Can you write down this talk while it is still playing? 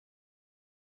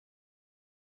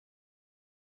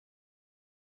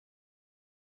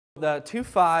The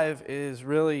 2.5 is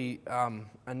really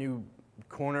a new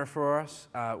corner for us.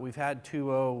 We've had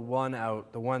 2.01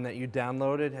 out. The one that you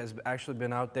downloaded has actually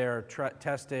been out there,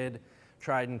 tested,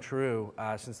 tried and true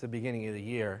since the beginning of the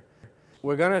year.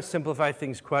 We're going to simplify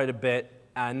things quite a bit,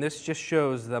 and this just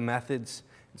shows the methods,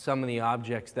 some of the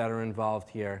objects that are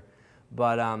involved here.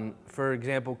 But for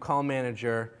example, Call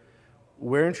Manager,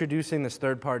 we're introducing this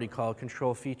third-party call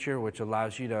control feature, which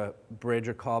allows you to bridge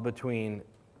a call between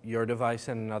your device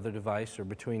and another device, or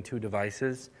between two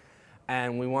devices.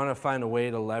 And we want to find a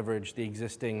way to leverage the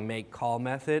existing make call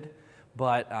method,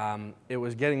 but it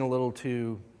was getting a little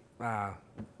too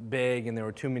big and there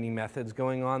were too many methods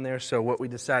going on there. So what we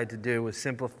decided to do was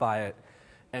simplify it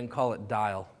and call it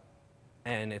dial.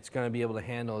 And it's going to be able to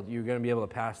handle, you're going to be able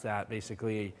to pass that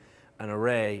basically an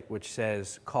array which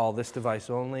says call this device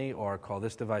only, or call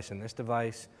this device and this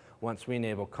device. Once we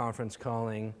enable conference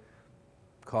calling,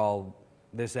 call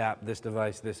this app, this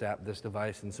device, this app, this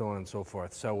device, and so on and so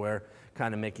forth. So we're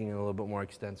kind of making it a little bit more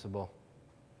extensible.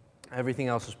 Everything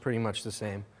else is pretty much the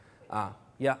same.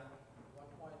 Yeah?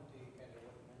 One point you kind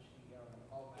of mentioned here on the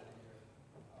call manager,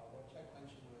 what Chuck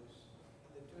mentioned was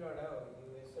the 2.0,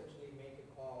 you essentially make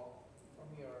a call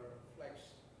from your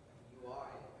Flex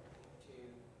UI to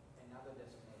another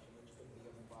destination, which could be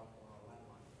a mobile phone or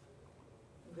landline.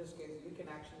 In this case, you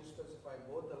can actually specify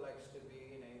both the legs to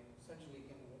be in a, essentially you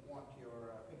can want your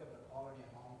pick up the call on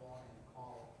your home phone and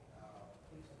call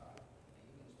Pizza Hut. And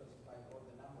you can specify both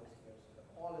the numbers here. So the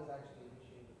call is actually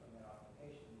initiated from your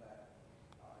application, but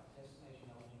destination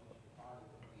origination party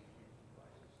would be through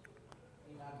devices.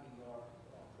 It may not be your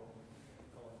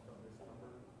calling from this number.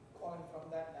 Calling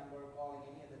from that number, calling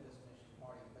any other destination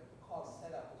party, but the call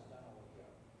setup is done over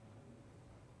here.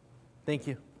 Thank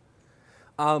you.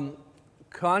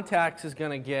 Contacts is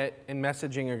going to get, and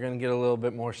messaging are going to get a little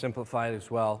bit more simplified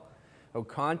as well. So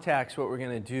contacts, what we're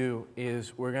going to do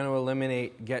is we're going to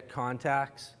eliminate get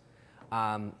contacts.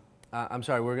 We're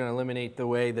going to eliminate the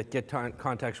way that get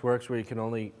contacts works, where you can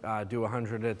only do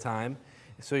 100 at a time.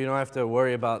 So you don't have to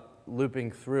worry about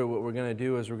looping through. What we're going to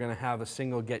do is we're going to have a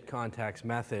single get contacts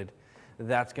method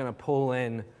that's going to pull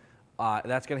in,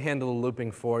 that's going to handle the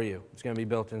looping for you. It's going to be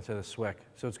built into the SWIC.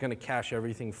 So it's going to cache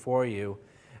everything for you.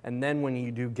 And then when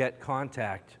you do get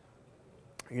contact,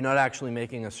 you're not actually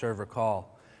making a server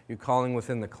call. You're calling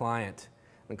within the client.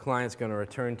 The client's going to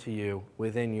return to you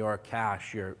within your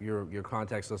cache, your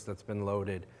contacts list that's been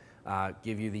loaded,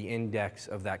 give you the index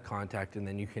of that contact, and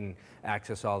then you can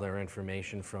access all their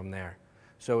information from there.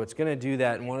 So it's going to do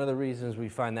that, and one of the reasons we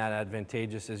find that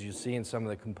advantageous, as you see in some of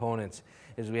the components,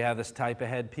 is we have this type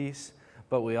ahead piece,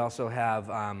 but we also have,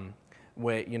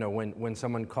 when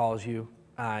someone calls you,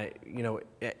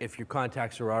 if your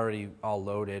contacts are already all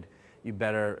loaded, you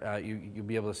better, you'll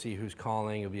be able to see who's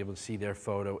calling, you'll be able to see their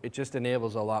photo. It just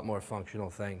enables a lot more functional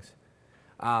things.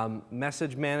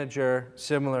 Message Manager,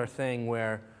 similar thing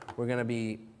where we're going to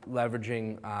be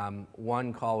leveraging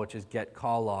one call, which is get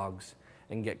call logs,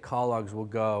 and get call logs will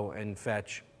go and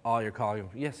fetch all your calling.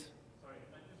 Yes? Sorry,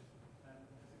 can I just,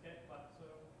 get Plaxo,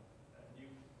 new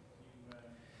feature?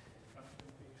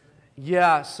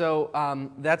 Yeah, so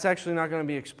that's actually not going to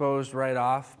be exposed right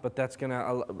off, but that's going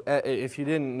to, if you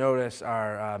didn't notice,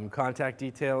 our contact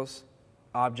details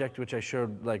object, which I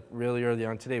showed like really early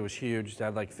on today, was huge. It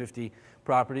had like 50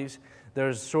 properties.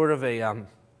 There's sort of a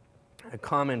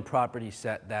common property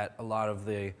set that a lot of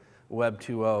the Web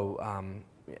 2.0,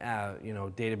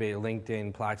 database,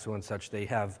 LinkedIn, Plaxo and such, they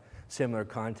have similar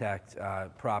contact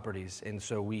properties, and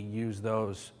so we use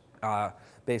those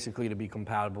basically to be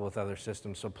compatible with other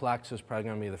systems. So Plaxo is probably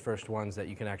going to be the first ones that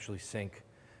you can actually sync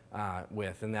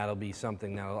with, and that'll be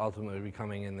something that'll ultimately be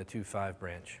coming in the 2.5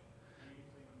 branch. Are you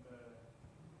using the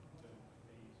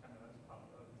standards part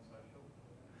of open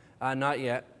social? Not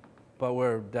yet, but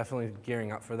we're definitely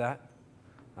gearing up for that.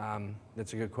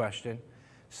 That's a good question.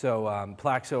 So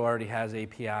Plaxo already has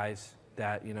APIs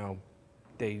that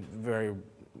they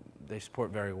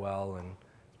support very well, and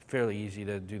it's fairly easy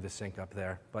to do the sync up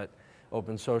there. But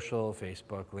Open Social,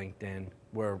 Facebook, LinkedIn,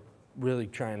 we're really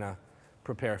trying to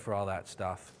prepare for all that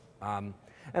stuff. And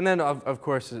then of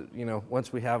course,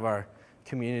 once we have our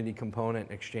community component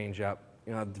exchange up,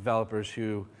 developers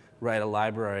who write a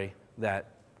library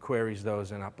that queries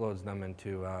those and uploads them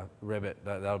into Ribbit,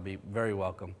 that'll be very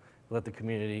welcome. Let the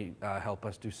community help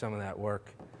us do some of that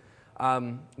work.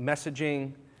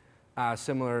 Messaging,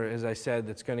 similar, as I said,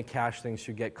 that's going to cache things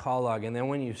through get call log. And then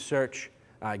when you search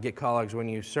get call logs, when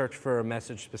you search for a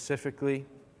message specifically,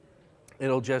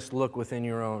 it'll just look within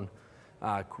your own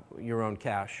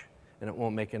cache, and it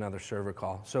won't make another server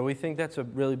call. So we think that's a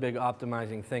really big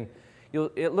optimizing thing.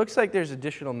 It looks like there's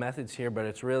additional methods here, but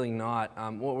it's really not.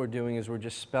 What we're doing is we're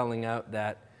just spelling out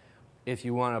that if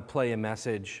you want to play a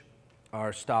message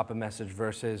or stop a message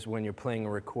versus when you're playing a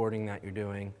recording that you're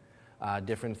doing,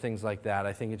 different things like that.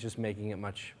 I think it's just making it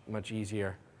much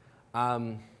easier.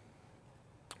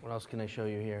 What else can I show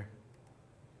you here?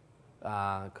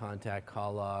 Contact,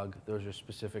 call log, those are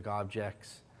specific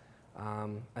objects.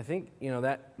 I think, you know,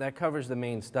 that covers the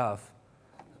main stuff.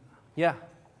 Yeah?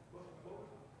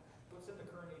 What's in the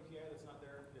current API that's not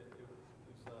there?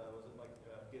 Was it like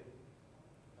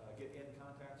get in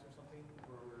contacts or something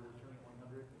where we're returning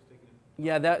 100?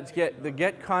 Yeah, that's the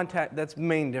get contact, that's the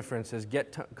main difference is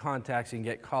get contacts and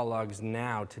get call logs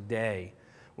now, today,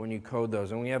 when you code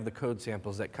those. And we have the code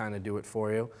samples that kind of do it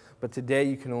for you. But today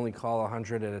you can only call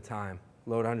 100 at a time,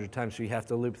 load 100 times, so you have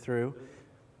to loop through.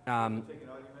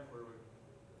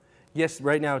 Yes,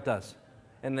 right now it does.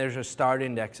 And there's a start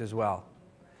index as well.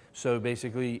 So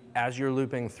basically, as you're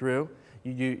looping through,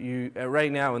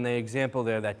 right now in the example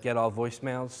there, that get all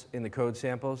voicemails in the code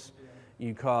samples,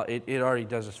 you call, it already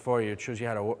does this for you. It shows you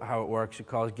how it works. It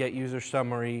calls get user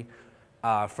summary.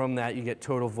 From that, you get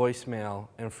total voicemail.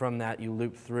 And from that, you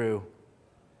loop through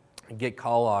and get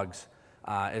call logs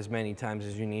as many times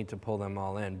as you need to pull them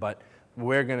all in. But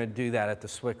we're going to do that at the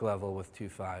SWIC level with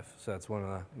 2.5. So that's one of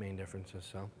the main differences.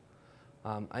 So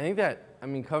I think that,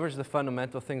 covers the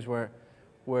fundamental things where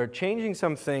we're changing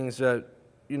some things that,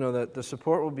 you know, that the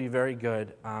support will be very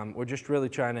good. We're just really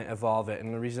trying to evolve it.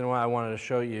 And the reason why I wanted to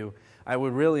show you, I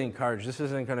would really encourage, this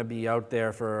isn't going to be out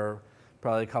there for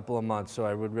probably a couple of months, so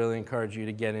I would really encourage you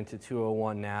to get into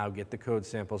 201 now, get the code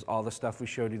samples. All the stuff we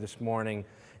showed you this morning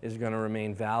is going to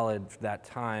remain valid for that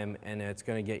time, and it's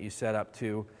going to get you set up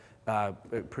to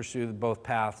pursue both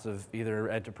paths of either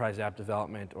enterprise app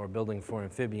development or building for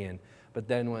Amphibian. But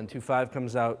then when 2.5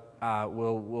 comes out,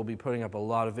 we'll be putting up a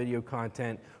lot of video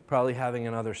content, probably having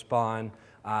another spawn.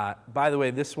 By the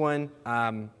way, this one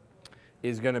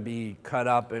is going to be cut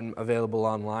up and available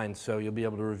online, so you'll be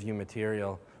able to review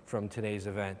material from today's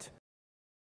event.